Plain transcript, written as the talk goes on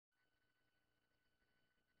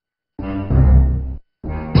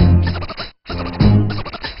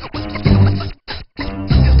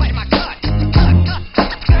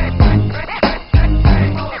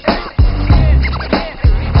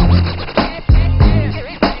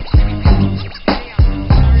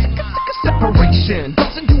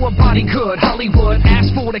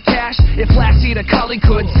for the cash. If Lassie the Cully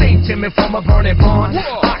could save Timmy from a burning barn,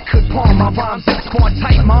 I could pawn my rhymes and spawn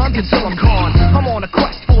tight minds until I'm gone. I'm on a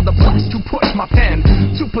quest for the blast to push my pen,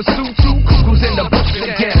 to pursue two cuckoos in the books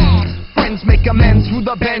again. Friends make amends through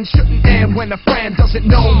the bend, shouldn't end when a friend doesn't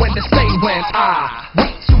know when to say when. I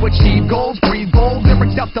wait to achieve goals, breathe bold,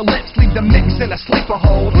 lyrics out the lips, leave the mix in a sleeper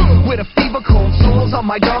hold. With a fever cold sores on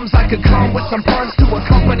my gums, I could come with some puns to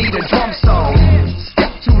accompany the drum solo.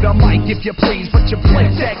 Step to the mic if you please, but your play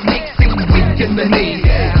technique seems weak in the knee.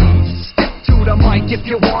 Step to the mic if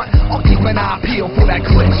you want, I'll keep an eye peeled for that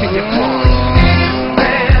glitch in your front. It's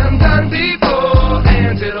been done before,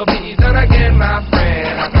 and it'll be done again, my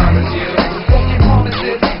friend, I promise you. Broken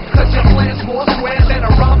promises, cause your plan's more square than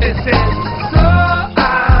a rhombus is. So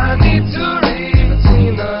I need to read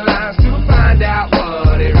between the lines to find out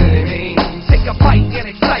what it really means. Take a bite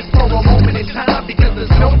and excite for a moment in time, because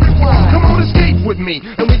there's no rewind. Come on, escape with me,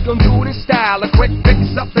 and we gon' do it in style. A quick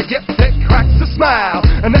fix up the gift that cracks a smile.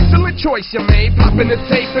 An excellent choice you made, popping the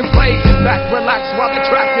tape and play. Sit back, relax while the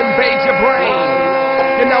track invades your brain.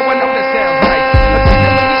 You know I know that sounds right. Let's take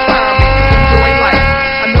a little time, enjoy life.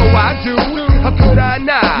 I know I do, how could I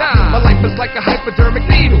not? My life is like a hypodermic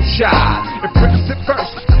needle shot. It pricks at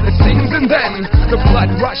first, it stings and then the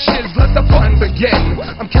blood rushes, let the fun begin.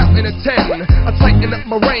 I'm counting to 10, I tighten up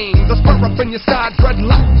my reins, I spur up in your side,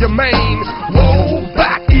 dreadlock your mane. Whoa,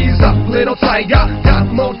 back, ease up, little tiger.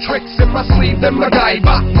 Got more tricks in my sleeve than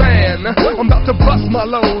MacGyver. Man, I'm about to bust my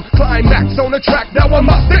load. Climax on the track, now I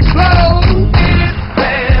must explode. It's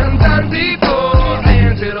been done before,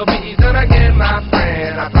 and it'll be done again, my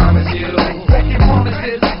friend, I promise you. Broken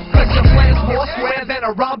promises, cause your plan's more square than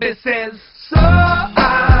a rhombus is. So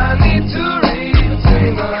I need to read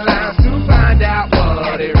between the lines to find out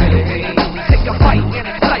what it really means. Take a bite and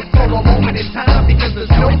excite for a moment in time, because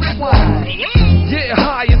there's no rewind. Yeah,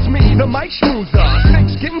 hi, it's me, the mic schmoozer,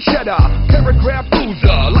 snakeskin cheddar, paragraph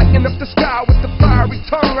bruiser, lighting up the sky with the fiery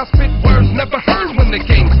tongue. I spit words never heard when the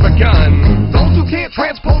game's begun. Those who can't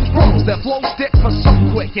transpose prose, that flow stick for so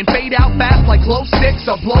quick and fade out fast like glow sticks.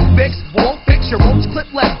 A blow fix won't fix your roach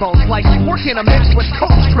clip leg bones, like working a mix with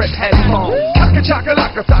coach strip headphones. Chaka chaka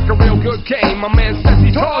laka, talk a real good game. My man says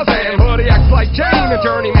he's Tarzan, but he acts like Jane, a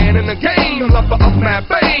journeyman in the game. Lover of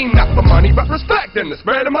mad fame, not for money but respect and the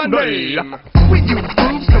spread of my name. We use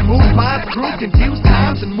grooves to move minds through confused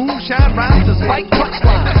times and move shine rhymes to spike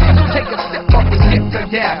punchlines. So take a step up and skip the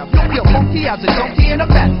gap. You'll feel funky as a donkey in a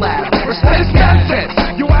mat lab. Respect It's nonsense,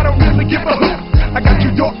 you